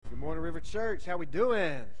Morning River Church, how we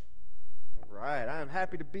doing? All right, I am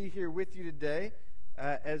happy to be here with you today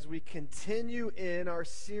as we continue in our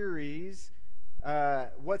series,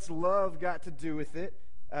 What's Love Got to Do with It?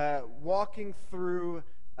 Walking through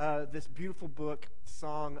this beautiful book,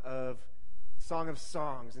 Song of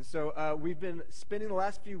Songs. And so we've been spending the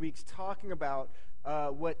last few weeks talking about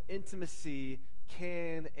what intimacy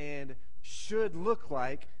can and should look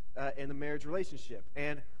like in the marriage relationship.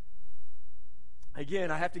 And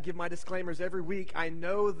again, I have to give my disclaimers every week. I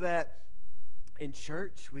know that in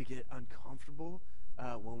church we get uncomfortable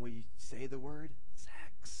when we say the word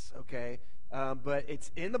sex, okay? But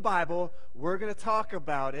it's in the Bible. We're going to talk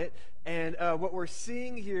about it. And what we're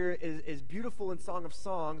seeing here is beautiful in Song of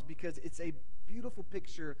Songs because it's a beautiful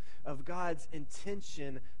picture of God's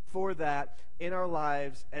intention for that in our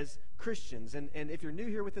lives as Christians. And if you're new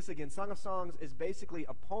here with us again, Song of Songs is basically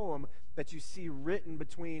a poem that you see written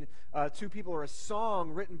between two people, or a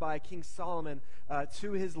song written by King Solomon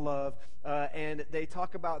to his love. And they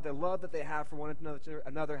talk about the love that they have for one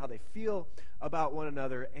another, how they feel about one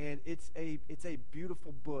another. And it's a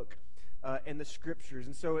beautiful book in the scriptures.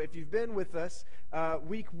 And so if you've been with us,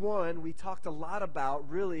 week one, we talked a lot about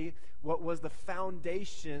really what was the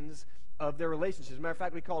foundations of their relationships. As a matter of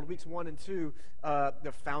fact, we called weeks 1 and 2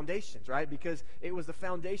 the foundations, right? Because it was the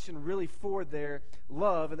foundation really for their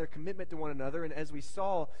love and their commitment to one another. And as we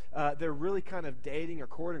saw, they're really kind of dating or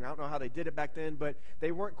courting. I don't know how they did it back then, but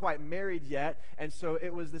they weren't quite married yet. And so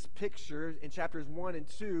it was this picture in chapters 1 and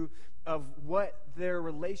 2 of what their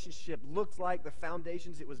relationship looked like, the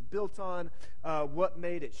foundations it was built on, what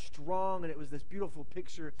made it strong. And it was this beautiful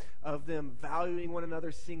picture of them valuing one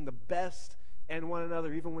another, seeing the best in one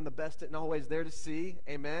another, even when the best isn't always there to see.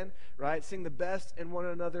 Amen? Right? Seeing the best in one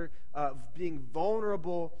another, being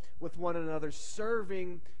vulnerable with one another,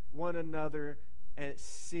 serving one another, and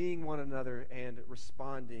seeing one another and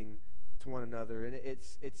responding to one another. And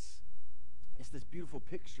it's this beautiful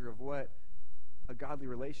picture of what a godly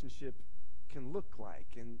relationship can look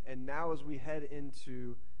like. And now as we head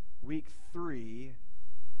into week 3,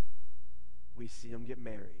 we see them get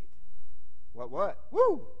married. What?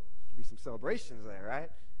 Woo! Be some celebrations there, right?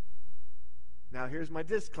 Now here's my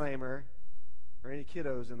disclaimer for any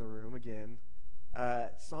kiddos in the room again.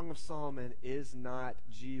 Song of Solomon is not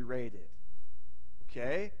G-rated.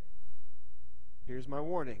 Okay? Here's my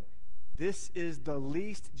warning. This is the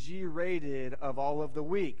least G-rated of all of the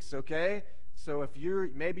weeks, okay? So if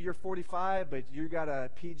maybe you're 45, but you got a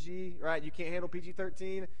PG, right? You can't handle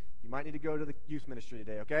PG-13, you might need to go to the youth ministry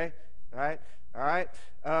today, okay? All right.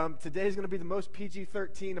 Today's going to be the most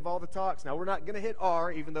PG-13 of all the talks. Now, we're not going to hit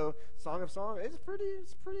R, even though Song of Song is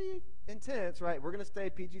pretty intense, right? We're going to stay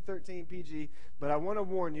PG-13, PG. But I want to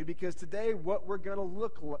warn you, because today what we're going to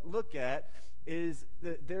look at is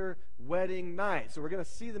their wedding night. So we're going to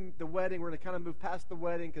see the wedding. We're going to kind of move past the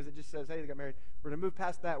wedding because it just says, hey, they got married. We're going to move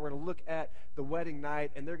past that. We're going to look at the wedding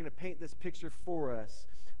night, and they're going to paint this picture for us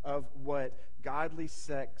of what godly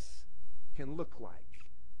sex can look like.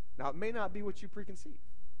 Now, it may not be what you preconceive.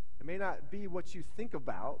 It may not be what you think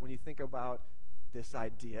about when you think about this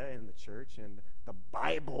idea in the church and the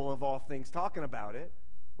Bible of all things talking about it.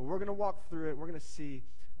 But we're going to walk through it. We're going to see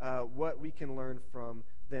what we can learn from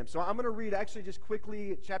them. So I'm going to read actually just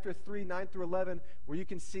quickly chapter 3, 9 through 11, where you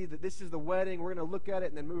can see that this is the wedding. We're going to look at it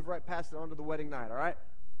and then move right past it onto the wedding night, all right?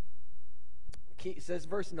 It says,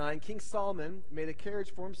 verse 9, King Solomon made a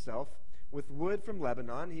carriage for himself with wood from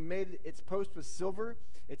Lebanon. He made its posts with silver,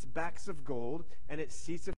 its backs of gold, and its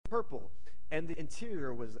seats of purple. And the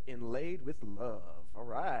interior was inlaid with love. All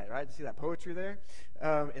right? See that poetry there?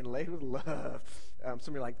 Inlaid with love. Some of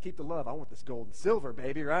you are like, keep the love. I want this gold and silver,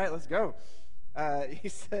 baby, right? Let's go. He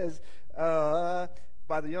says,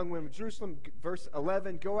 by the young women of Jerusalem, verse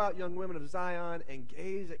 11, go out, young women of Zion, and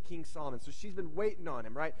gaze at King Solomon. So she's been waiting on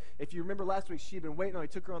him, right? If you remember last week, she'd been waiting on him.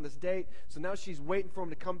 He took her on this date. So now she's waiting for him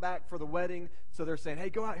to come back for the wedding. So they're saying, hey,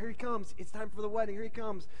 go out. Here he comes. It's time for the wedding. Here he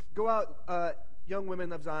comes. Go out, young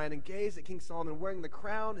women of Zion, and gaze at King Solomon, wearing the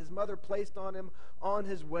crown his mother placed on him on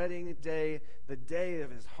his wedding day, the day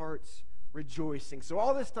of his heart's rejoicing. So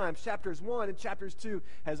all this time, chapters 1 and chapters 2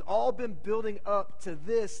 has all been building up to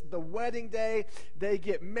this, the wedding day. They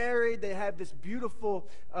get married. They have this beautiful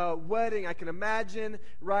wedding, I can imagine,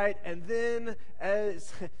 right? And then,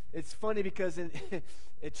 as it's funny because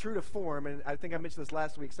it's true to form, and I think I mentioned this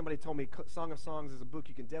last week, somebody told me Song of Songs is a book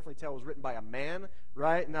you can definitely tell was written by a man,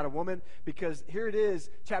 right, not a woman, because here it is,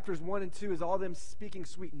 chapters 1 and 2 is all them speaking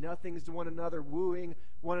sweet nothings to one another, wooing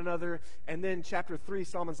one another, and then chapter 3,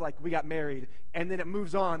 Solomon's like, we got married, and then it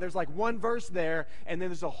moves on. There's like one verse there, and then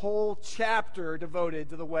there's a whole chapter devoted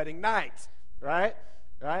to the wedding night, right?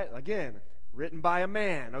 Again, written by a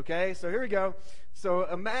man, okay? So here we go. So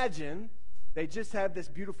imagine they just have this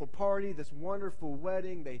beautiful party, this wonderful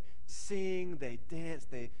wedding. They sing, they dance,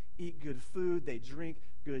 they eat good food, they drink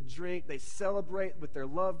good drink, they celebrate with their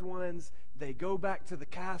loved ones. They go back to the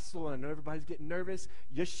castle, and I know everybody's getting nervous.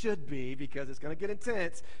 You should be, because it's going to get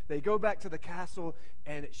intense. They go back to the castle,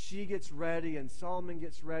 and she gets ready, and Solomon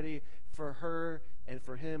gets ready for her and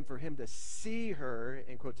for him to see her,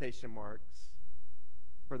 in quotation marks,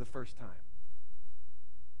 for the first time.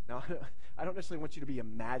 Now, I don't necessarily want you to be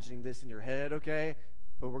imagining this in your head, okay?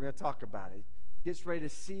 But we're going to talk about it. Gets ready to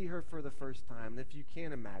see her for the first time. And if you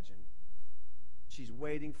can't imagine, she's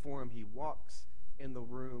waiting for him. He walks in the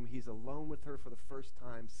room. He's alone with her for the first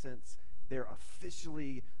time since they're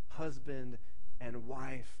officially husband and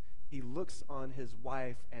wife. He looks on his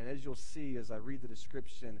wife, and as you'll see as I read the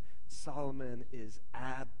description, Solomon is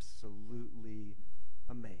absolutely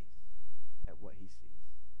amazed at what he sees.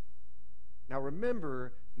 Now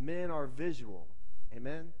remember, men are visual.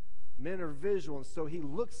 Amen? Men are visual, and so he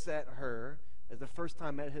looks at her as the first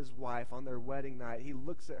time met his wife on their wedding night. He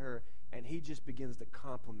looks at her, and he just begins to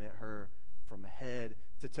compliment her from head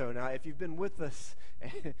to toe. Now, if you've been with us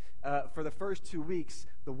for the first 2 weeks,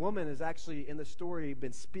 the woman has actually, in the story,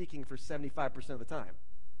 been speaking for 75% of the time.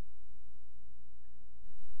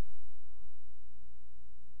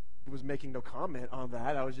 I was making no comment on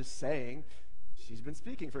that. I was just saying she's been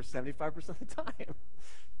speaking for 75% of the time.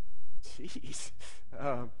 Jeez.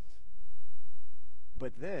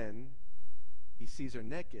 But then he sees her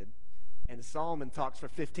naked, and Solomon talks for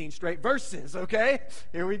 15 straight verses, okay?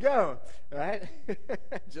 Here we go, right?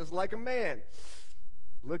 Just like a man.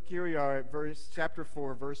 Look, here we are at chapter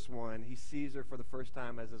 4, verse 1. He sees her for the first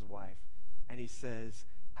time as his wife, and he says,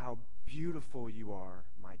 "How beautiful you are,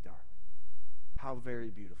 my darling." How very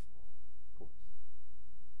beautiful, of course.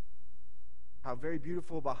 How very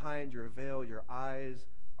beautiful behind your veil, your eyes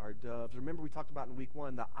are doves. Remember we talked about in week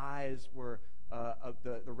 1, the eyes were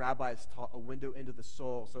the rabbis taught a window into the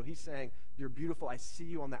soul. So he's saying, you're beautiful. I see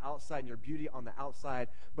you on the outside and your beauty on the outside.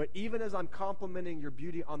 But even as I'm complimenting your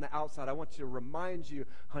beauty on the outside, I want to remind you,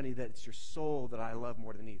 honey, that it's your soul that I love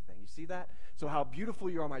more than anything. You see that? So how beautiful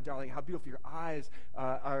you are, my darling. How beautiful your eyes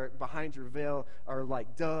are behind your veil are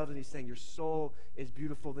like doves. And he's saying your soul is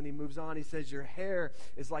beautiful. Then he moves on. He says your hair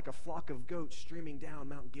is like a flock of goats streaming down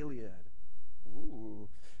Mount Gilead. Ooh,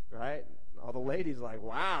 right? All the ladies are like,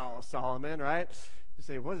 wow, Solomon, right? You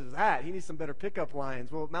say, what is that? He needs some better pickup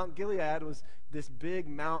lines. Well, Mount Gilead was this big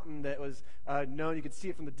mountain that was known. You could see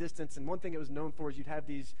it from the distance. And one thing it was known for is you'd have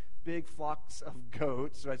these big flocks of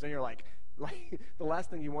goats, right? So you're like the last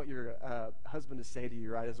thing you want your husband to say to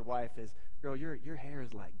you, right, as a wife is, girl, your hair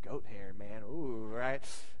is like goat hair, man. Ooh, right?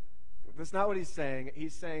 That's not what he's saying.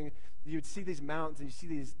 He's saying you'd see these mountains and you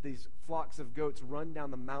see these flocks of goats run down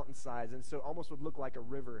the mountainsides, and so it almost would look like a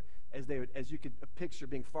river as you could picture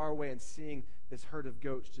being far away and seeing this herd of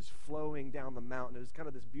goats just flowing down the mountain. It was kind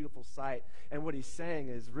of this beautiful sight. And what he's saying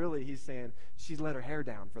is really he's saying she's let her hair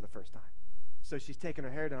down for the first time. So she's taking her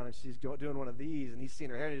hair down and she's doing one of these, and he's seeing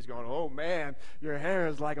her hair and he's going, oh man, your hair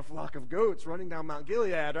is like a flock of goats running down Mount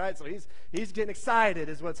Gilead, right? So he's getting excited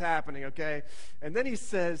is what's happening, okay? And then he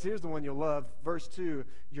says, here's the one you'll love, verse 2,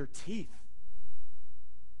 your teeth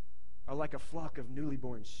are like a flock of newly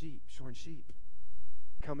shorn sheep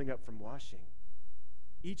coming up from washing,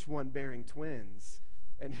 each one bearing twins.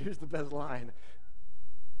 And here's the best line,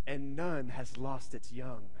 and none has lost its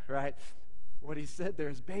young, right? What he said there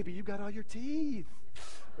is, baby, you got all your teeth,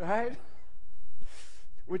 right?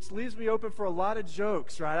 Which leaves me open for a lot of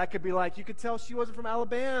jokes, right? I could be like, you could tell she wasn't from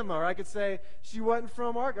Alabama, or I could say she wasn't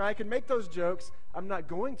from Arkansas. I could make those jokes. I'm not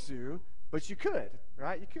going to, but you could,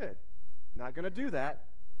 right? You could. Not going to do that,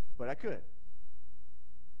 but I could.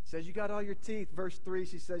 Says you got all your teeth. Verse 3,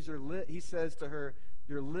 he says to her,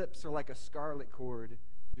 your lips are like a scarlet cord.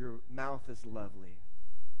 Your mouth is lovely.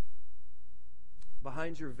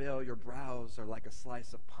 Behind your veil, your brows are like a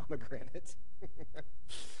slice of pomegranate.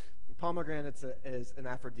 Pomegranate is an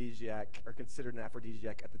aphrodisiac, or considered an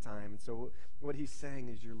aphrodisiac at the time. And so what he's saying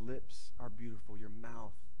is your lips are beautiful. Your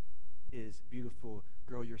mouth is beautiful.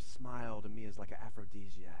 Girl, your smile to me is like an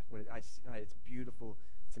aphrodisiac. It's beautiful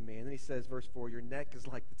to me. And then he says, verse 4, your neck is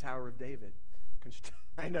like the Tower of David.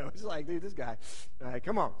 I know. It's like, dude, this guy.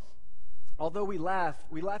 Come on. Although we laugh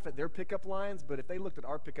at their pickup lines, but if they looked at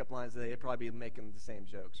our pickup lines, they'd probably be making the same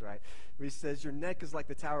jokes, right? He says, your neck is like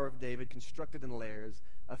the Tower of David, constructed in layers.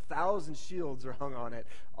 1,000 shields are hung on it,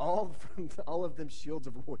 all of them shields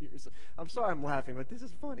of warriors. I'm sorry I'm laughing, but this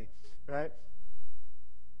is funny, right?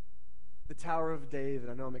 The Tower of David,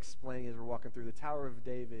 I know I'm explaining as we're walking through. The Tower of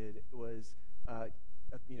David was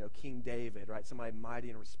King David, right? Somebody mighty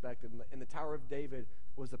and respected. And the Tower of David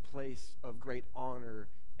was a place of great honor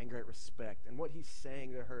and great respect. And what he's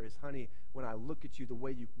saying to her is, honey, when I look at you, the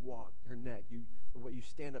way you walk, her neck, the way you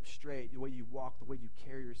stand up straight, the way you walk, the way you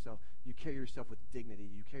carry yourself with dignity.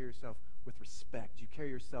 You carry yourself with respect. You carry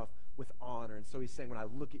yourself with honor. And so he's saying, when I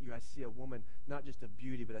look at you, I see a woman, not just of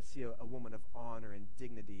beauty, but I see a woman of honor and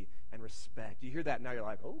dignity and respect. You hear that now, you're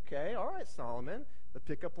like, okay, all right, Solomon. The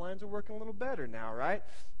pickup lines are working a little better now, right?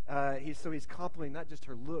 He's complimenting not just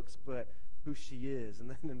her looks, but who she is. And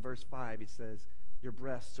then in verse 5, he says, your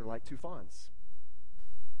breasts are like two fawns.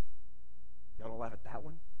 Y'all don't laugh at that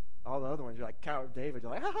one? All the other ones, you're like, Tower of David,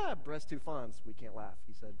 you're like, ha, breast two fawns. We can't laugh.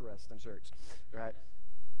 He said breast in church, right?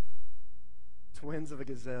 Twins of a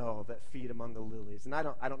gazelle that feed among the lilies. And I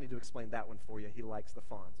don't need to explain that one for you. He likes the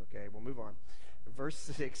fawns, okay? We'll move on. Verse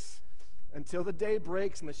 6, until the day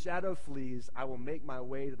breaks and the shadow flees, I will make my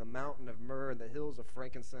way to the mountain of myrrh and the hills of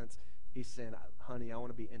frankincense. He's saying, honey, I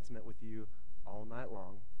want to be intimate with you all night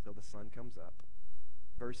long till the sun comes up.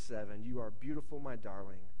 Verse 7, you are beautiful, my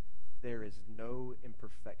darling. There is no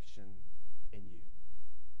imperfection in you.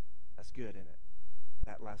 That's good, isn't it?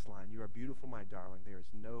 That last line, you are beautiful, my darling. There is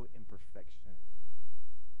no imperfection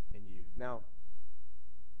in you. Now,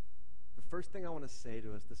 the first thing I want to say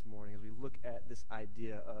to us this morning as we look at this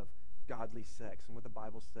idea of godly sex and what the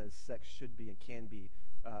Bible says sex should be and can be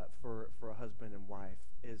for a husband and wife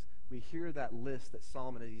is we hear that list that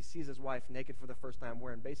Solomon, as he sees his wife naked for the first time,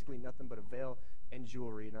 wearing basically nothing but a veil and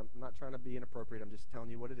jewelry. And I'm not trying to be inappropriate. I'm just telling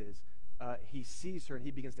you what it is. He sees her and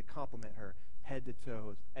he begins to compliment her head to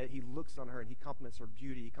toe. He looks on her and he compliments her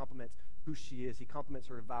beauty. He compliments who she is. He compliments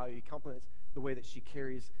her value. He compliments the way that she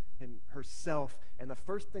carries herself. And the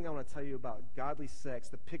first thing I want to tell you about godly sex,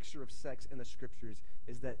 the picture of sex in the scriptures,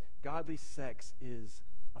 is that godly sex is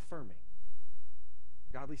affirming.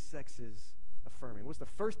 Godly sex is affirming. What's the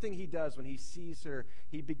first thing he does when he sees her?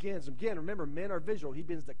 He begins, again, remember, men are visual. He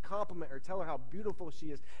begins to compliment her, tell her how beautiful she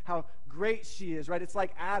is, how great she is, right? It's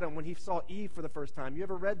like Adam when he saw Eve for the first time. You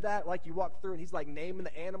ever read that? Like you walk through and he's like naming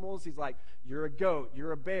the animals. He's like, you're a goat,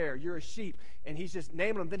 you're a bear, you're a sheep. And he's just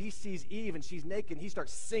naming them. Then he sees Eve and she's naked and he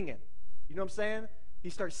starts singing. You know what I'm saying? He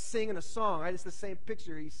starts singing a song, right? It's the same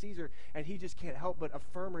picture. He sees her, and he just can't help but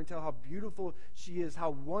affirm her and tell how beautiful she is, how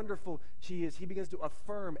wonderful she is. He begins to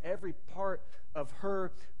affirm every part of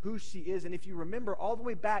her, who she is. And if you remember all the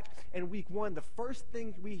way back in week 1, the first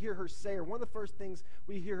thing we hear her say, or one of the first things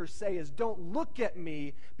we hear her say is, don't look at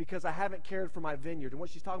me because I haven't cared for my vineyard. And what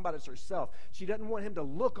she's talking about is herself. She doesn't want him to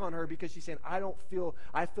look on her because she's saying, I feel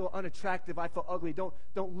unattractive, I feel ugly. Don't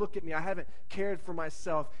look at me. I haven't cared for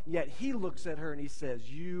myself. Yet he looks at her and he says,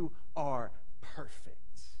 you are perfect.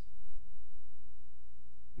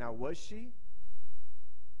 Now, was she?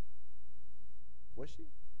 Was she?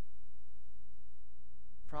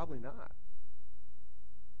 Probably not.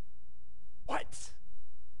 What?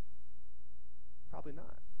 Probably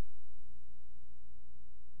not.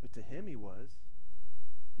 But to him, he was.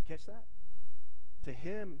 You catch that? To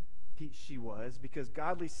him, she was, because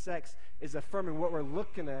godly sex is affirming what we're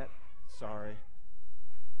looking at. Sorry.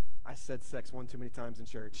 I said sex one too many times in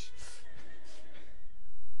church.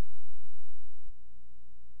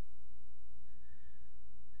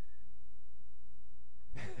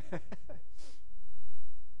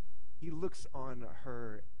 He looks on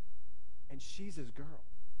her, and she's his girl.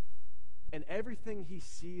 And everything he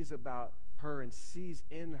sees about her and sees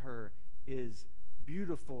in her is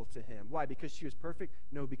beautiful to him. Why? Because she was perfect?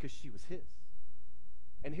 No, because she was his.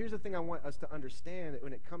 And here's the thing I want us to understand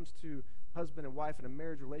when it comes to husband and wife and a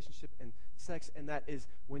marriage relationship and sex, and that is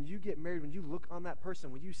when you get married, when you look on that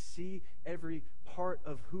person, when you see every part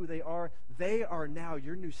of who they are now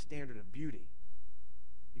your new standard of beauty.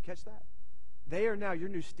 You catch that? They are now your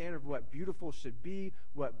new standard of what beautiful should be,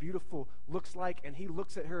 what beautiful looks like. And he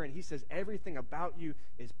looks at her and he says, everything about you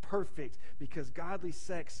is perfect, because godly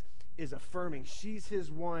sex is affirming. She's his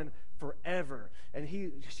one forever. And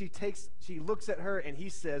she looks at her and he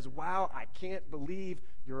says, wow, I can't believe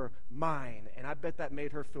you're mine. And I bet that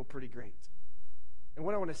made her feel pretty great. And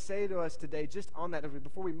what I want to say to us today, just on that,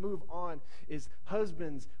 before we move on, is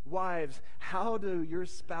husbands, wives, how do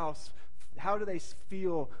they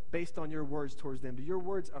feel based on your words towards them? Do your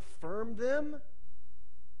words affirm them?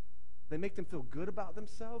 They make them feel good about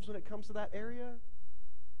themselves when it comes to that area?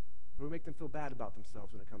 Or we make them feel bad about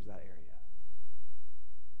themselves when it comes to that area?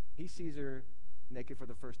 He sees her naked for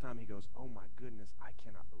the first time. He goes, oh my goodness, I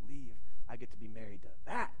cannot believe I get to be married to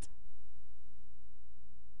that.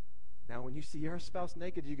 Now, when you see your spouse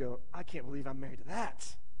naked, you go, I can't believe I'm married to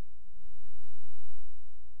that.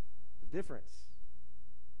 The difference.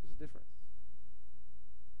 There's a difference.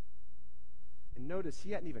 And notice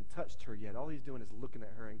he hadn't even touched her yet. All he's doing is looking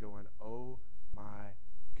at her and going, oh my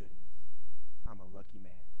goodness, I'm a lucky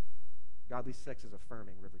man. Godly sex is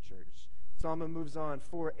affirming, River Church. Solomon moves on,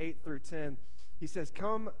 4:8-10. He says,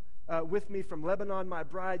 come with me from Lebanon, my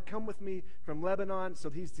bride. Come with me from Lebanon. So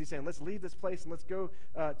he's saying, let's leave this place and let's go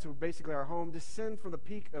to basically our home. Descend from the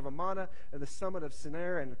peak of Amana and the summit of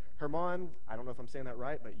Senir and Hermon. I don't know if I'm saying that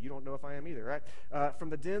right, but you don't know if I am either, right? From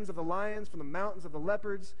the dens of the lions, from the mountains of the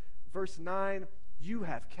leopards. Verse 9, you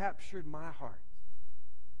have captured my heart.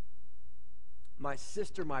 My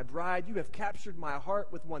sister, my bride, you have captured my heart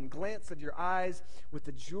with one glance of your eyes, with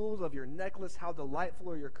the jewels of your necklace. How delightful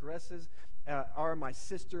are your caresses, are my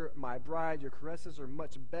sister, my bride. Your caresses are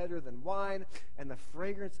much better than wine, and the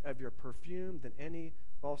fragrance of your perfume than any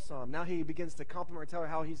balsam. Now he begins to compliment her, tell her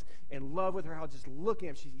how he's in love with her, how just looking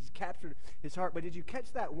at him, he's captured his heart. But did you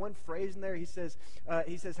catch that one phrase in there? He says,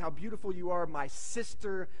 how beautiful you are, my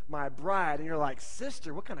sister, my bride. And you're like,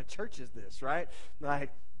 sister? What kind of church is this, right? Like,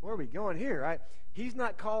 where are we going here, right? He's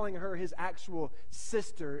not calling her his actual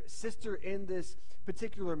sister. Sister in this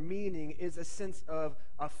particular meaning is a sense of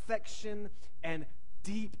affection and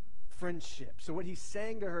deep friendship. So what he's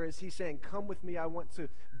saying to her is he's saying, come with me, I want to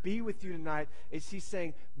be with you tonight. Is he's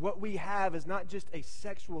saying what we have is not just a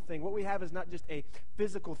sexual thing. What we have is not just a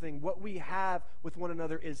physical thing. What we have with one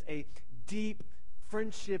another is a deep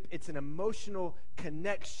friendship. It's an emotional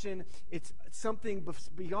connection. It's something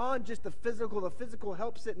beyond just the physical. The physical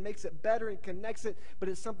helps it and makes it better and connects it, but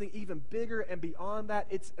it's something even bigger and beyond that.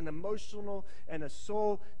 It's an emotional and a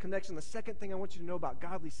soul connection. The second thing I want you to know about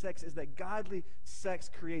godly sex is that godly sex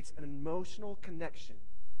creates an emotional connection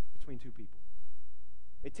between two people.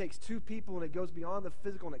 It takes two people and it goes beyond the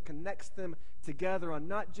physical and it connects them together on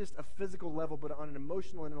not just a physical level, but on an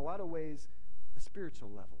emotional and in a lot of ways, a spiritual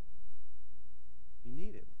level. You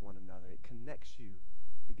need it with one another. It connects you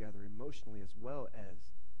together emotionally as well as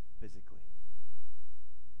physically.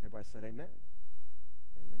 Everybody said amen.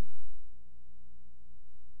 Amen.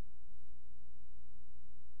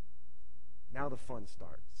 Now the fun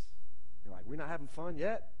starts. You're like, we're not having fun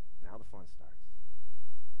yet? Now the fun starts.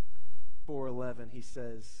 4:11, he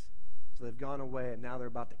says, so they've gone away and now they're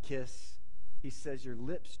about to kiss. He says, your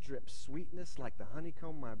lips drip sweetness like the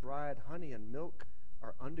honeycomb, my bride. Honey and milk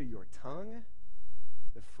are under your tongue.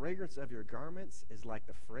 The fragrance of your garments is like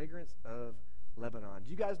the fragrance of Lebanon.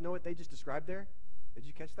 Do you guys know what they just described there? Did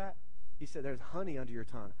you catch that? He said there's honey under your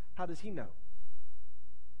tongue. How does he know?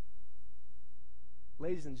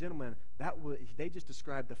 Ladies and gentlemen, they just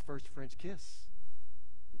described the first French kiss.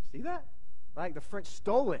 You see that? Like the French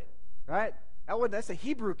stole it, right? That's a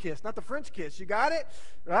Hebrew kiss, not the French kiss. You got it?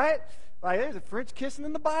 Right? Like, there's a French kissing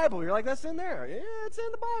in the Bible. You're like, that's in there. Yeah, it's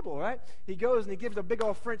in the Bible, right? He goes and he gives a big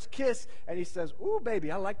old French kiss, and he says, ooh,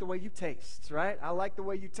 baby, I like the way you taste, right? I like the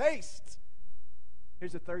way you taste.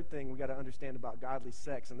 Here's the third thing we got to understand about godly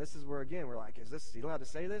sex, and this is where, again, we're like, is he allowed to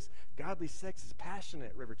say this? Godly sex is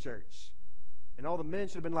passionate, River Church. And all the men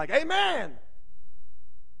should have been like, amen!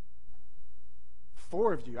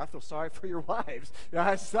 4 of you. I feel sorry for your wives.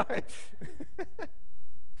 I'm sorry.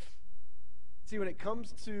 See, when it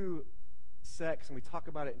comes to sex, and we talk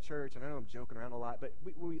about it in church, and I know I'm joking around a lot, but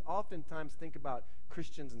we oftentimes think about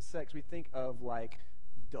Christians and sex. We think of like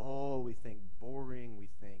dull, we think boring, we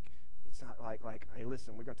think it's not like, hey,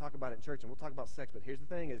 listen, we're going to talk about it in church, and we'll talk about sex, but here's the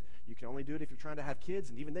thing is you can only do it if you're trying to have kids,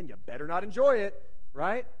 and even then you better not enjoy it,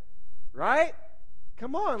 right? Right?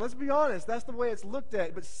 Come on, let's be honest. That's the way it's looked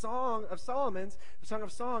at. But Song of Solomon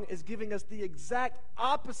is giving us the exact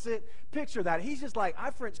opposite picture of that. He's just like, I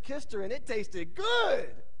French kissed her and it tasted good.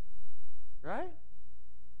 Right?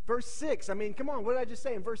 Verse 6, I mean, come on, what did I just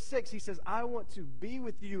say? In verse 6, he says, I want to be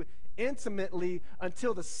with you intimately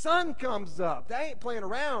until the sun comes up. That ain't playing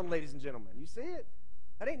around, ladies and gentlemen. You see it?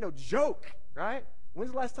 That ain't no joke, right?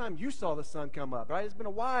 When's the last time you saw the sun come up, right? It's been a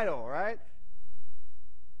while, right?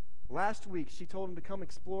 Last week, she told him to come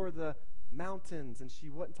explore the mountains, and she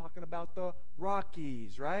wasn't talking about the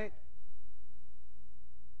Rockies, right?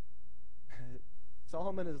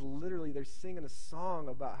 Solomon is literally, they're singing a song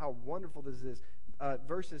about how wonderful this is.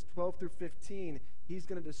 Verses 12-15, he's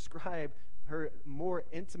going to describe her more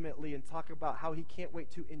intimately and talk about how he can't wait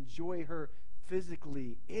to enjoy her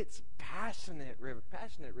physically. It's passionate, River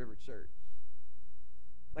Church.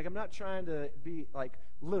 Like, I'm not trying to be, like,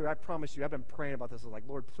 literally, I promise you, I've been praying about this. I was like,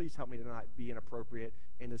 Lord, please help me to not be inappropriate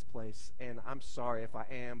in this place. And I'm sorry if I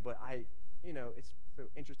am, but it's an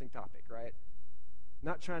interesting topic, right?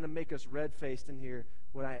 Not trying to make us red-faced in here.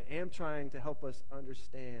 What I am trying to help us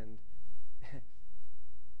understand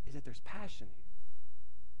is that there's passion here.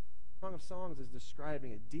 Song of Songs is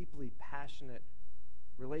describing a deeply passionate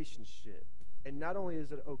relationship. And not only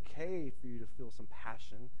is it okay for you to feel some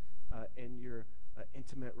passion in your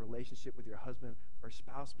intimate relationship with your husband or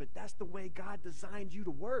spouse, but that's the way God designed you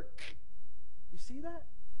to work. You see that?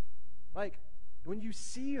 Like, when you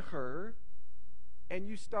see her and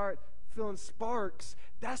you start feeling sparks,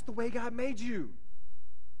 that's the way God made you.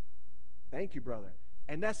 Thank you, brother.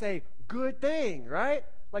 And that's a good thing, right?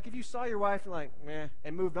 Like, if you saw your wife and like, meh,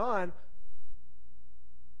 and moved on,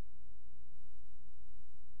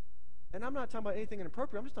 and I'm not talking about anything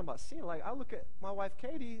inappropriate, I'm just talking about seeing. Like, I look at my wife,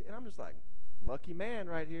 Katie, and I'm just like, lucky man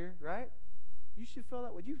right here, right? You should feel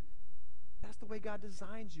that way. That's the way God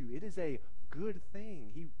designed you. It is a good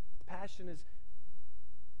thing. Passion is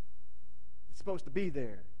supposed to be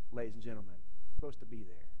there, ladies and gentlemen. It's supposed to be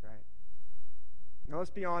there, right? Now, let's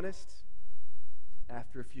be honest.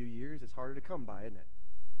 After a few years, it's harder to come by, isn't it?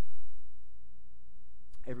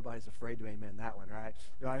 Everybody's afraid to amen that one, right?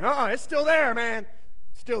 You're like, it's still there, man.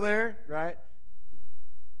 Still there, right?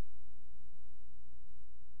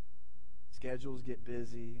 Schedules get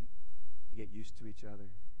busy. You get used to each other.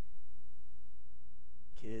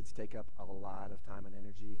 Kids take up a lot of time and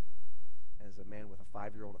energy. As a man with a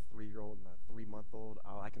 5-year-old, a 3-year-old, and a 3-month-old,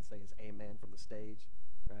 all I can say is amen from the stage,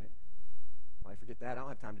 right? Well, I forget that. I don't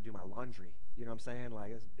have time to do my laundry. You know what I'm saying?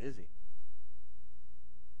 Like, it's busy.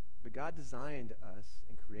 But God designed us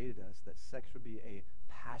and created us that sex would be a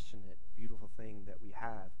passionate, beautiful thing that we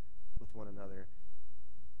have with one another.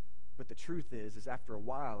 But the truth is after a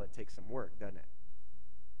while, it takes some work, doesn't it?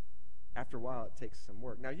 After a while, it takes some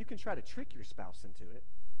work. Now, you can try to trick your spouse into it.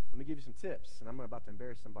 Let me give you some tips, and I'm about to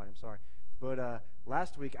embarrass somebody. I'm sorry. But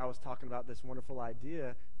last week, I was talking about this wonderful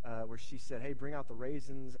idea where she said, hey, bring out the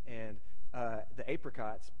raisins and the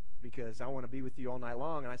apricots because I want to be with you all night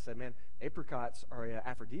long. And I said, man, apricots are an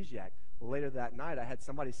aphrodisiac. Well, later that night, I had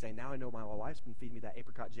somebody say, now I know my wife's been feeding me that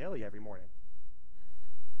apricot jelly every morning.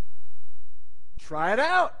 Try it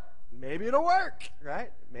out. Maybe it'll work,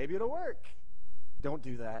 right? Maybe it'll work. Don't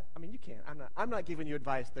do that. I mean, you can't. I'm not giving you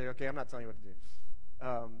advice there, okay? I'm not telling you what to do.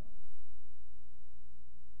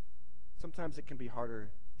 Sometimes it can be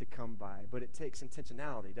harder to come by, but it takes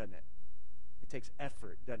intentionality, doesn't it? It takes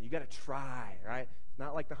effort, doesn't it? You got to try, right? It's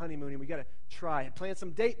not like the honeymooning. We got to try. Plan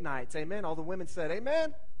some date nights, amen? All the women said,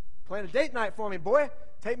 amen? Plan a date night for me, boy.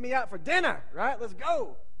 Take me out for dinner, right? Let's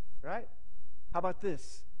go, right? How about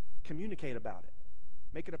this? Communicate about it.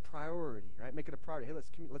 Make it a priority, right? Make it a priority. Hey,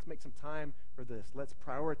 let's make some time for this. Let's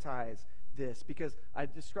prioritize this. Because I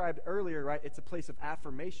described earlier, right, it's a place of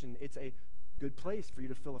affirmation. It's a good place for you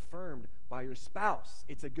to feel affirmed by your spouse.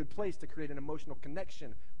 It's a good place to create an emotional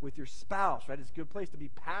connection with your spouse, right? It's a good place to be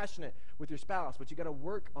passionate with your spouse, but you got to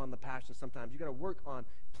work on the passion sometimes. You got to work on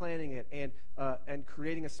planning it and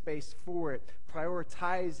creating a space for it,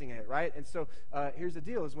 prioritizing it, right? And so here's the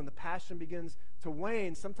deal: is when the passion begins to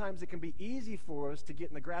wane, sometimes it can be easy for us to get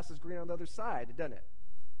in the grass is green on the other side, doesn't it?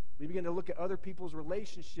 We begin to look at other people's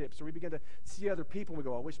relationships, or we begin to see other people, and we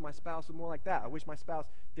go, I wish my spouse was more like that. I wish my spouse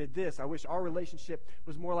did this. I wish our relationship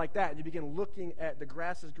was more like that. And you begin looking at the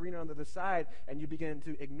grass is greener on the other side, and you begin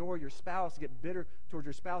to ignore your spouse, get bitter towards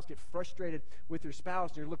your spouse, get frustrated with your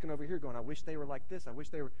spouse, and you're looking over here going, I wish they were like this. I wish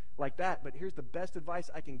they were like that. But here's the best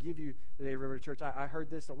advice I can give you today, River Church. I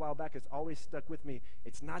heard this a while back. It's always stuck with me.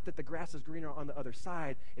 It's not that the grass is greener on the other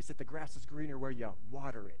side. It's that the grass is greener where you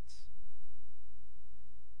water it.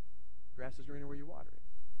 Grass is greener where you water it.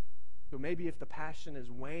 So maybe if the passion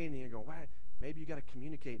is waning, you go, why? Maybe you got to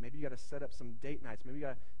communicate. Maybe you got to set up some date nights. Maybe you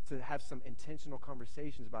got to have some intentional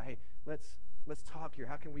conversations about, hey, let's talk here.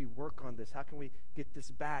 How can we work on this? How can we get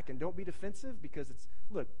this back? And don't be defensive, because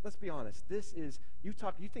look, let's be honest. This is, you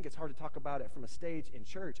think it's hard to talk about it from a stage in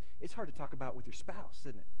church. It's hard to talk about with your spouse,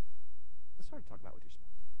 isn't it? It's hard to talk about with your spouse.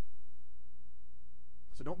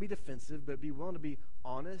 So don't be defensive, but be willing to be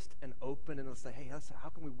honest and open, and let's say, hey, how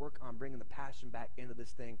can we work on bringing the passion back into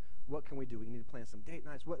this thing? What can we do? We need to plan some date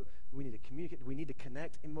nights. What do we need to communicate? Do we need to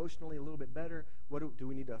connect emotionally a little bit better? What do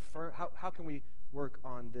we need to affirm? How can we work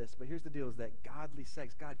on this? But here's the deal: is that godly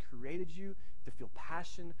sex, God created you to feel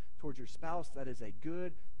passion towards your spouse. That is a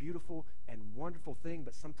good, beautiful, and wonderful thing,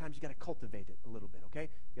 but sometimes you got to cultivate it a little bit, okay?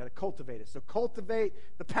 You got to cultivate it. So cultivate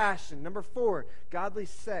the passion. Number 4, godly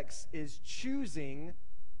sex is choosing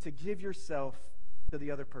to give yourself to the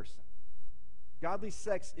other person. Godly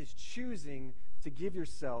sex is choosing to give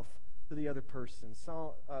yourself to the other person.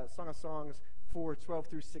 Song of Songs 4:12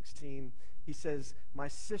 through 16, he says, my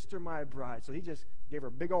sister, my bride. So he just gave her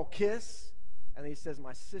a big old kiss, and then he says,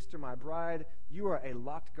 my sister, my bride, you are a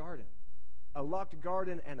locked garden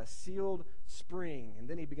and a sealed spring. And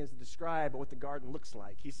then he begins to describe what the garden looks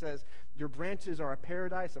like. He says, your branches are a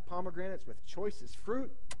paradise of pomegranates with choicest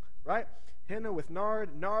fruit. right? Henna with nard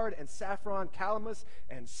and saffron, calamus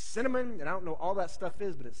and cinnamon. And I don't know all that stuff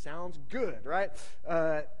is, but it sounds good, right?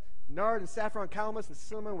 Nard and saffron, calamus and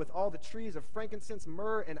cinnamon with all the trees of frankincense,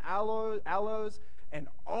 myrrh and aloes and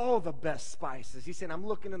all the best spices. He's saying, I'm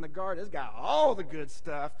looking in the garden. It's got all the good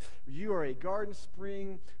stuff. You are a garden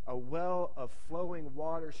spring, a well of flowing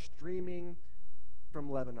water streaming from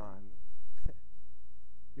Lebanon.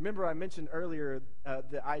 You remember I mentioned earlier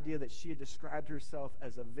the idea that she had described herself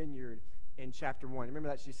as a vineyard in chapter 1. Remember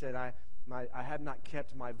that she said, I have not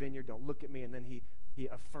kept my vineyard, don't look at me. And then he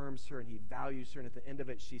affirms her and he values her. And at the end of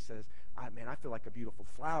it, she says, man, I feel like a beautiful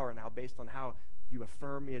flower now based on how you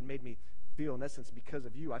affirm me and made me feel, in essence, because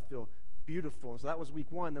of you, I feel beautiful. And so that was week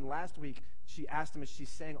 1. Then last week, she asked him as she's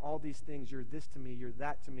saying all these things, you're this to me, you're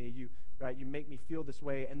that to me, you make me feel this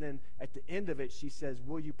way. And then at the end of it, she says,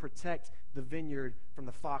 will you protect the vineyard from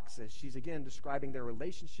the foxes? She's again describing their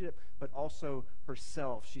relationship, but also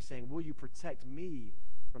herself. She's saying, will you protect me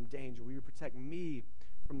from danger? Will you protect me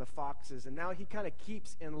from the foxes? And now he kind of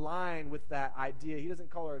keeps in line with that idea. He doesn't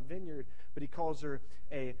call her a vineyard, but he calls her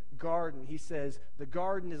a garden. He says, the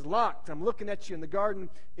garden is locked. I'm looking at you, and the garden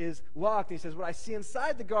is locked. And he says, what I see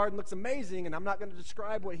inside the garden looks amazing, and I'm not going to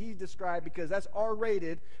describe what he described because that's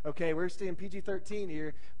R-rated. Okay, we're staying PG-13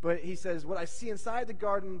 here. But he says, what I see inside the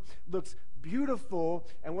garden looks beautiful,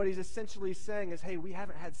 and what he's essentially saying is, hey, we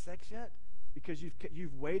haven't had sex yet, because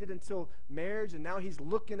you've waited until marriage, and now he's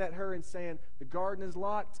looking at her and saying, the garden is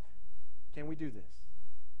locked. Can we do this?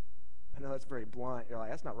 I know that's very blunt. You're like,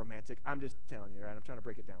 that's not romantic. I'm just telling you, right? I'm trying to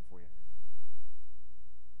break it down for you.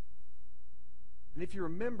 And if you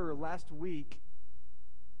remember last week,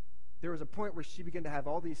 there was a point where she began to have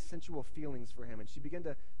all these sensual feelings for him, and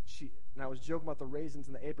and I was joking about the raisins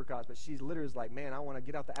and the apricots, but she's literally like, man, I want to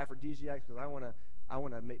get out the aphrodisiacs because I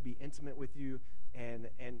want to be intimate with you.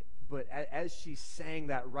 But as she's saying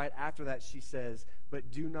that, right after that, she says, but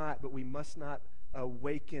we must not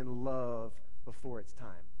awaken love before it's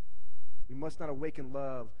time. We must not awaken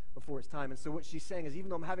love before it's time. And so what she's saying is, even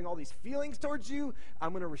though I'm having all these feelings towards you,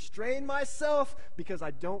 I'm going to restrain myself because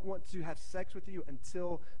I don't want to have sex with you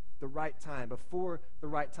until the right time, before the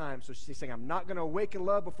right time. So she's saying, I'm not going to awaken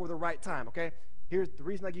love before the right time, okay? Here's the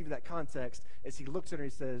reason I give you that context is he looks at her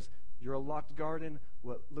and he says, you're a locked garden.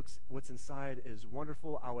 What's inside is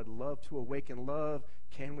wonderful. I would love to awaken love.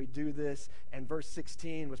 Can we do this? And verse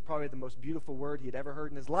 16 was probably the most beautiful word he had ever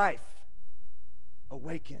heard in his life.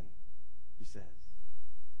 Awaken, he says.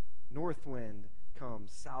 North wind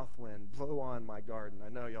comes, south wind, blow on my garden. I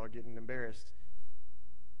know y'all are getting embarrassed.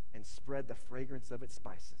 And spread the fragrance of its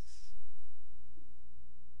spices.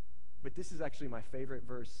 But this is actually my favorite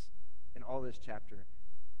verse in all this chapter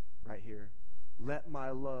right here. Let my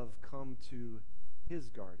love come to his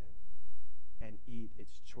garden and eat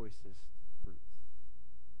its choicest fruits.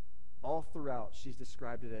 All throughout, she's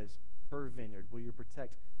described it as her vineyard. Will you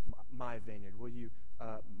protect my vineyard? Will you,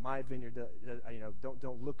 my vineyard,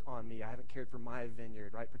 don't look on me. I haven't cared for my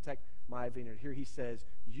vineyard, right? Protect my vineyard. Here he says,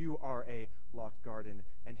 you are a locked garden.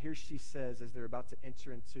 And here she says, as they're about to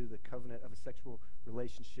enter into the covenant of a sexual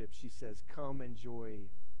relationship, she says, come enjoy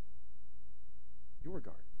your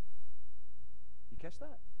garden. You catch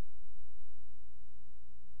that?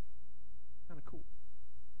 Kind of cool.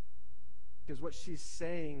 Because what she's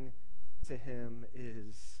saying to him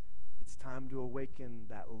is, it's time to awaken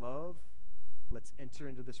that love. Let's enter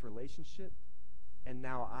into this relationship. And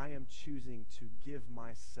now I am choosing to give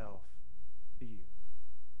myself to you.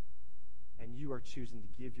 And you are choosing to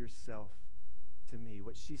give yourself to me.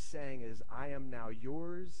 What she's saying is, I am now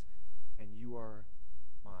yours and you are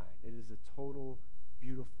mine. It is a total,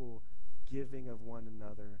 beautiful giving of one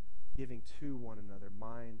another, giving to one another,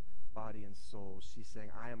 mind, body, and soul. She's saying,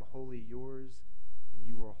 I am wholly yours and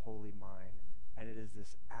you are wholly mine. And it is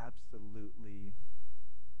this absolutely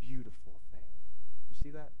beautiful thing. You see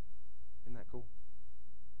that? Isn't that cool?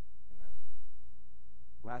 Amen.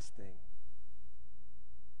 Last thing.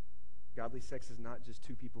 Godly sex is not just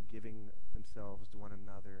two people giving themselves to one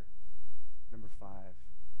another. Number 5,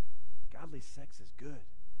 godly sex is good.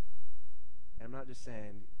 And I'm not just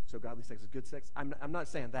saying, so godly sex is good sex. I'm not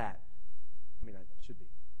saying that. I mean, it should be.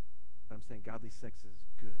 But I'm saying godly sex is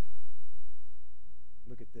good.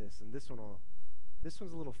 Look at this. And this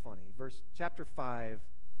one's a little funny. Chapter 5,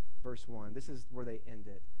 verse 1. This is where they end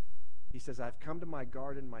it. He says, I've come to my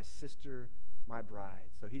garden, my sister, my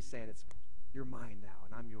bride. So he's saying, you're mine now,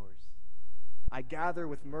 and I'm yours. I gather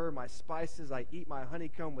with myrrh my spices. I eat my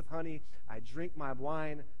honeycomb with honey. I drink my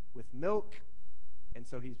wine with milk. And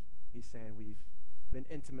so he's saying we've been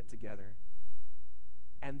intimate together.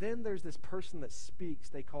 And then there's this person that speaks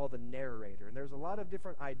they call the narrator. And there's a lot of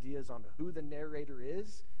different ideas on who the narrator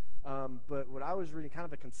is. But what I was reading, kind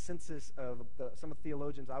of a consensus of some of the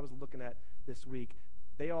theologians I was looking at this week,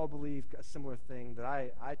 they all believe a similar thing that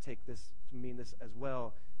I take this to mean this as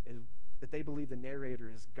well, is that they believe the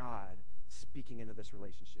narrator is God speaking into this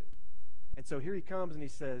relationship. And so here he comes and he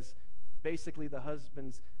says, basically the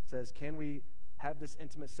husband says, can we have this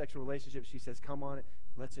intimate sexual relationship? She says, come on,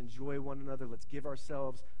 let's enjoy one another, let's give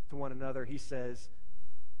ourselves to one another. He says,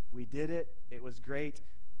 we did it, it was great.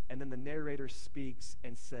 And then the narrator speaks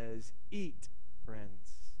and says, eat,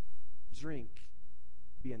 friends, drink,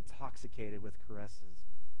 be intoxicated with caresses.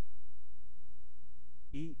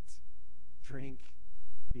 Eat, drink,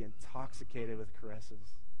 be intoxicated with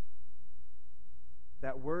caresses.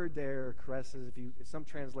 That word there, caresses, if some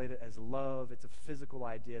translate it as love, it's a physical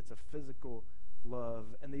idea, it's a physical love.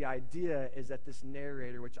 And the idea is that this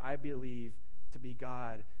narrator, which I believe to be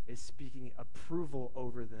God, is speaking approval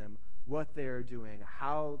over them, what they are doing,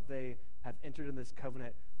 how they have entered in this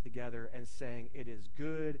covenant together, and saying it is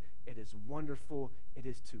good, it is wonderful, it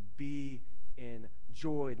is to be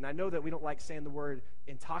enjoyed. And I know that we don't like saying the word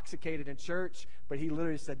intoxicated in church, but he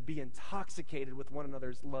literally said be intoxicated with one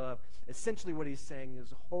another's love. Essentially what he's saying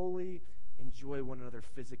is wholly enjoy one another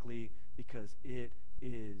physically because it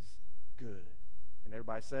is good. And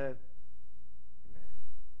everybody said, amen.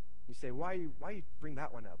 You say, why you bring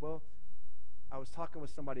that one up? Well, I was talking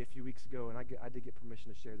with somebody a few weeks ago, and I did get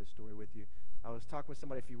permission to share this story with you. I was talking with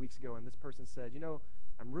somebody a few weeks ago, and this person said,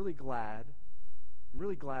 I'm really glad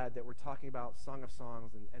that we're talking about Song of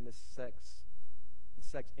Songs and this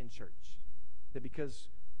sex in church. That because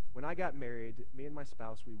when I got married, me and my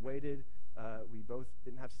spouse, we waited. We both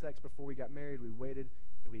didn't have sex before we got married. We waited.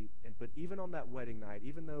 But even on that wedding night,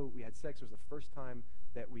 even though we had sex, it was the first time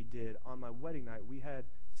that we did. On my wedding night, we had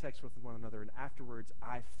sex with one another, and afterwards,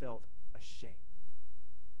 I felt ashamed.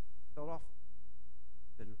 Felt awful.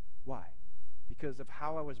 Then why? Because of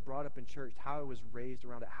how I was brought up in church, how I was raised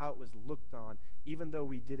around it, how it was looked on. Even though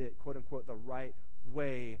we did it, quote unquote, the right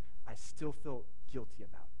way, I still felt guilty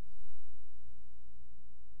about it.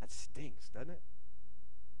 That stinks, doesn't it?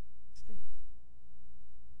 It stinks.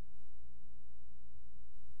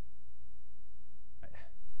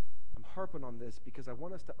 I'm harping on this because I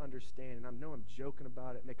want us to understand, and I know I'm joking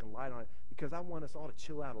about it, making light on it, because I want us all to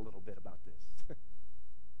chill out a little bit about this.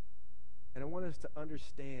 And I want us to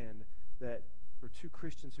understand that for two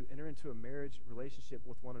Christians who enter into a marriage relationship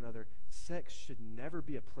with one another, sex should never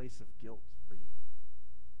be a place of guilt for you.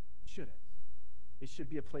 It shouldn't. It should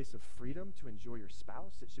be a place of freedom to enjoy your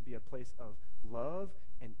spouse. It should be a place of love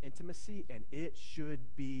and intimacy, and it should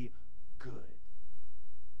be good.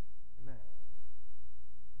 Amen.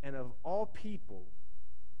 And of all people,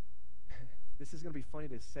 this is going to be funny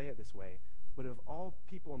to say it this way, but of all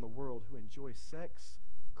people in the world who enjoy sex,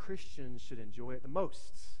 Christians should enjoy it the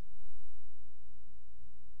most.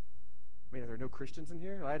 I mean, are there no Christians in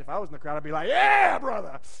here? Right? If I was in the crowd, I'd be like, yeah,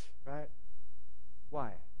 brother! Right?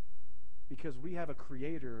 Why? Because we have a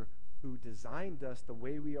creator who designed us the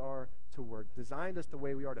way we are to work, designed us the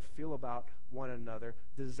way we are to feel about one another,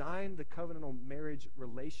 designed the covenantal marriage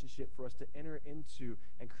relationship for us to enter into,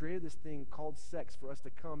 and created this thing called sex for us to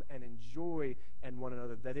come and enjoy in one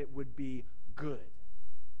another, that it would be good.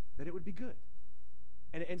 That it would be good.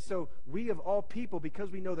 And so we of all people,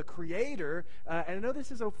 because we know the Creator, and I know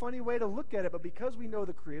this is a funny way to look at it, but because we know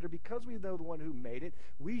the Creator, because we know the one who made it,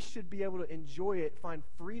 we should be able to enjoy it, find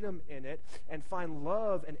freedom in it, and find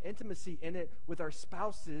love and intimacy in it with our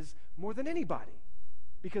spouses more than anybody.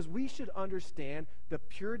 Because we should understand the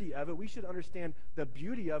purity of it. We should understand the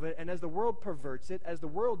beauty of it. And as the world perverts it, as the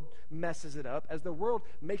world messes it up, as the world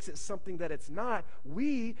makes it something that it's not,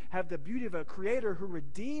 we have the beauty of a creator who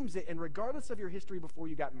redeems it. And regardless of your history before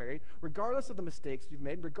you got married, regardless of the mistakes you've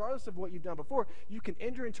made, regardless of what you've done before, you can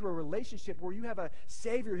enter into a relationship where you have a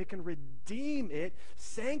Savior who can redeem it,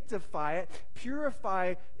 sanctify it,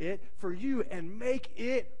 purify it for you, and make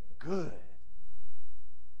it good.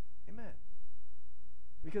 Amen.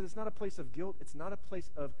 Because it's not a place of guilt. It's not a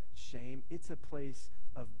place of shame. It's a place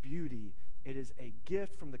of beauty. It is a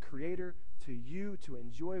gift from the Creator to you to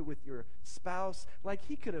enjoy with your spouse. Like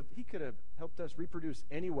he could have helped us reproduce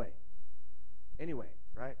anyway. Anyway,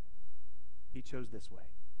 right? He chose this way.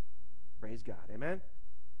 Praise God. Amen?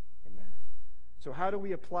 Amen. So how do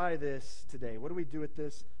we apply this today? What do we do with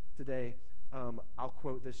this today? I'll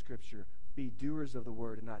quote this scripture. Be doers of the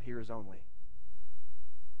word and not hearers only.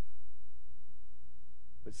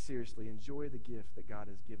 But seriously, enjoy the gift that God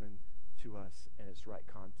has given to us in its right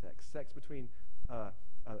context. Sex between a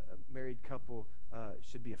married couple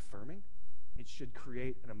should be affirming. It should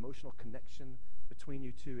create an emotional connection between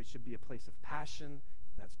you two. It should be a place of passion.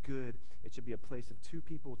 That's good. It should be a place of two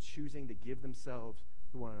people choosing to give themselves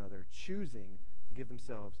to one another, choosing to give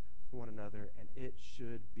themselves to one another, and it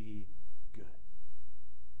should be good.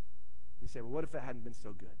 You say, well, what if it hadn't been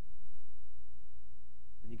so good?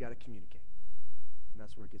 Then you got to communicate. And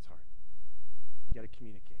that's where it gets hard. You got to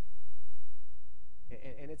communicate.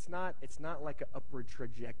 And it's not like an upward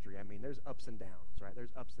trajectory. I mean, there's ups and downs, right?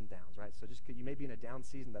 There's ups and downs, right? So just 'cause you may be in a down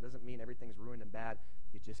season, that doesn't mean everything's ruined and bad.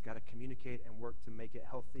 You just got to communicate and work to make it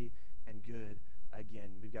healthy and good again.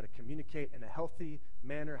 We've got to communicate in a healthy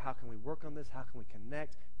manner. How can we work on this? How can we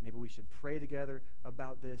connect? Maybe we should pray together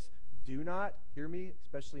about this. Do not, hear me,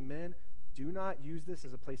 especially men, do not use this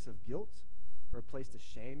as a place of guilt or a place to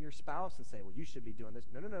shame your spouse and say, well, you should be doing this.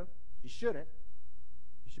 No, you shouldn't.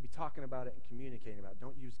 You should be talking about it and communicating about it.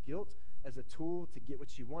 Don't use guilt as a tool to get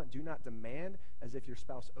what you want. Do not demand as if your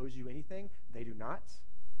spouse owes you anything. They do not.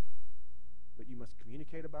 But you must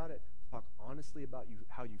communicate about it. Talk honestly about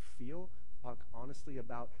how you feel. Talk honestly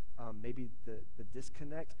about maybe the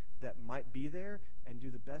disconnect that might be there, and do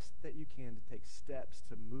the best that you can to take steps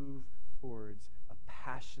to move towards a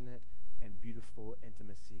passionate and beautiful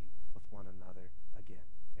intimacy with one another again.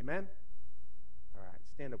 Amen? All right,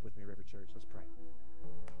 stand up with me, River Church. Let's pray.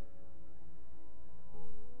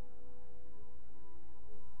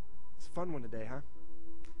 It's a fun one today, huh?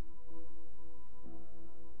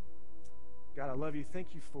 God, I love you.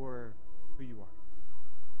 Thank you for who you are.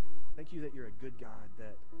 Thank you that you're a good God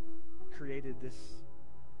that created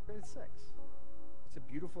sex. It's a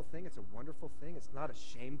beautiful thing. It's a wonderful thing. It's not a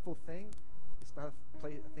shameful thing. It's not a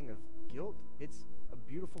thing of guilt. It's a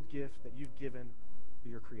beautiful gift that you've given to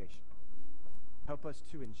your creation. Help us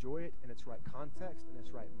to enjoy it in its right context, in its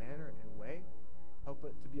right manner and way. Help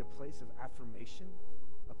it to be a place of affirmation,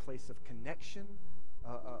 a place of connection,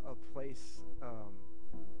 a place,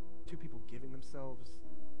 two people giving themselves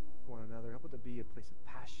to one another. Help it to be a place of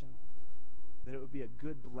passion, that it would be a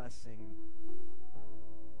good blessing.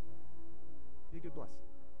 Be a good blessing.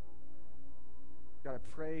 God, I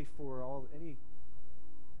pray for any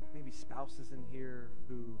maybe spouses in here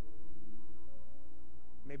who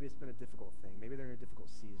maybe it's been a difficult thing. Maybe they're in a difficult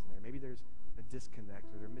season there. Maybe there's a disconnect,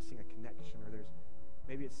 or they're missing a connection, or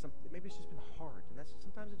maybe it's just been hard, and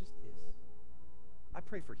sometimes it just is. I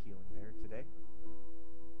pray for healing there today.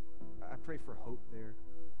 I pray for hope there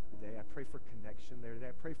today. I pray for connection there today.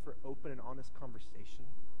 I pray for open and honest conversation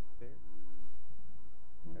there.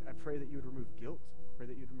 I pray that you would remove guilt. Pray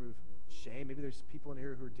that you'd remove shame. Maybe there's people in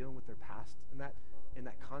here who are dealing with their past in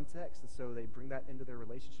that context, and so they bring that into their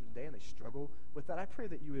relationship today, and they struggle with that. I pray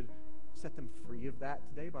that you would set them free of that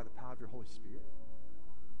today by the power of your Holy Spirit.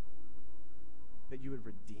 That you would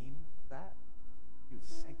redeem that. You would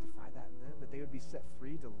sanctify that in them. That they would be set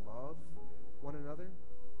free to love one another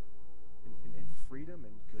in freedom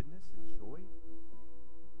and goodness and joy.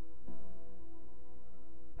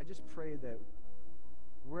 I just pray that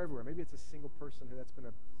wherever, maybe it's a single person who that's been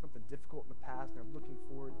something difficult in the past, and they're looking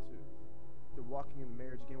forward to walking in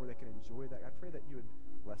marriage again where they can enjoy that. I pray that you would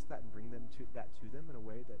bless that and bring them to them in a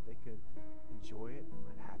way that they could enjoy it and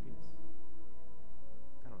find happiness.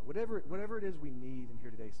 I don't know, whatever it is we need in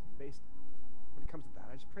here today, based when it comes to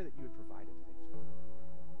that, I just pray that you would provide it today.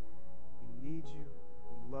 We need you.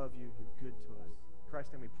 We love you. You're good to us. In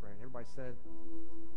Christ's name we pray. And everybody said,